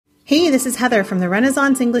Hey, this is Heather from the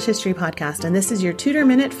Renaissance English History Podcast, and this is your Tudor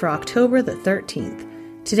Minute for October the 13th.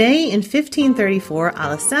 Today, in 1534,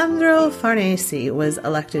 Alessandro Farnese was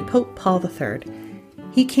elected Pope Paul III.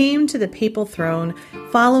 He came to the papal throne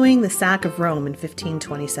following the sack of Rome in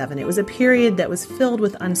 1527. It was a period that was filled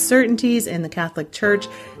with uncertainties in the Catholic Church.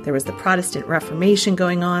 There was the Protestant Reformation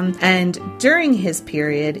going on. And during his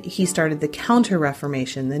period, he started the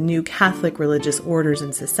Counter-Reformation, the new Catholic religious orders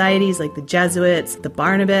and societies like the Jesuits, the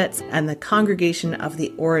Barnabites, and the Congregation of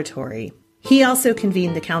the Oratory. He also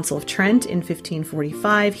convened the Council of Trent in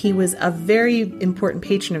 1545. He was a very important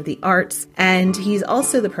patron of the arts, and he's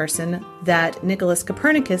also the person that Nicholas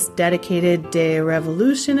Copernicus dedicated De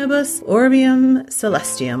Revolutionibus Orbium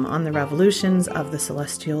Celestium, on the revolutions of the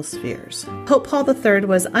celestial spheres. Pope Paul III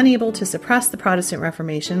was unable to suppress the Protestant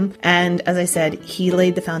Reformation, and as I said, he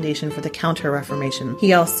laid the foundation for the Counter-Reformation.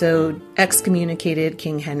 He also excommunicated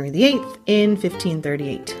King Henry VIII in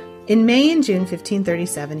 1538. In May and June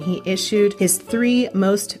 1537, he issued his three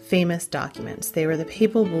most famous documents. They were the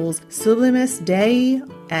papal bulls Sublimis Dei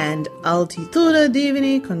and Altitude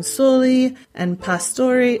Divini Consuli and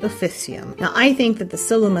Pastore Officium. Now, I think that the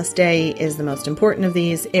Sublimis Dei is the most important of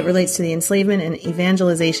these. It relates to the enslavement and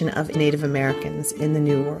evangelization of Native Americans in the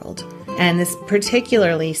New World. And this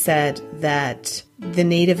particularly said that the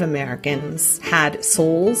Native Americans had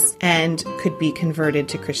souls and could be converted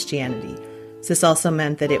to Christianity. This also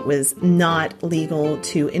meant that it was not legal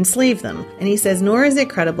to enslave them. And he says, nor is it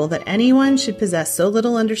credible that anyone should possess so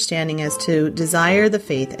little understanding as to desire the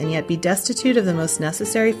faith and yet be destitute of the most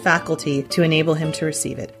necessary faculty to enable him to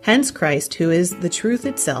receive it. Hence Christ, who is the truth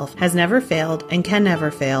itself, has never failed and can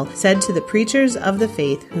never fail, said to the preachers of the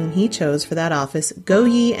faith whom he chose for that office, go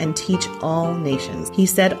ye and teach all nations. He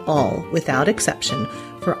said all, without exception,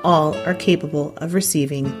 for all are capable of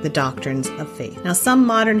receiving the doctrines of faith. Now, some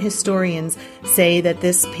modern historians say that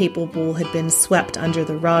this papal bull had been swept under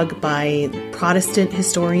the rug by Protestant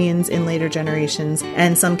historians in later generations,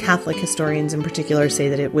 and some Catholic historians in particular say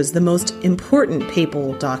that it was the most important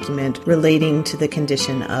papal document relating to the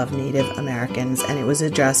condition of Native Americans, and it was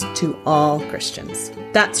addressed to all Christians.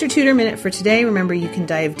 That's your Tudor Minute for today. Remember, you can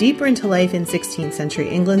dive deeper into life in 16th century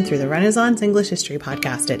England through the Renaissance English History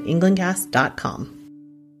Podcast at englandcast.com.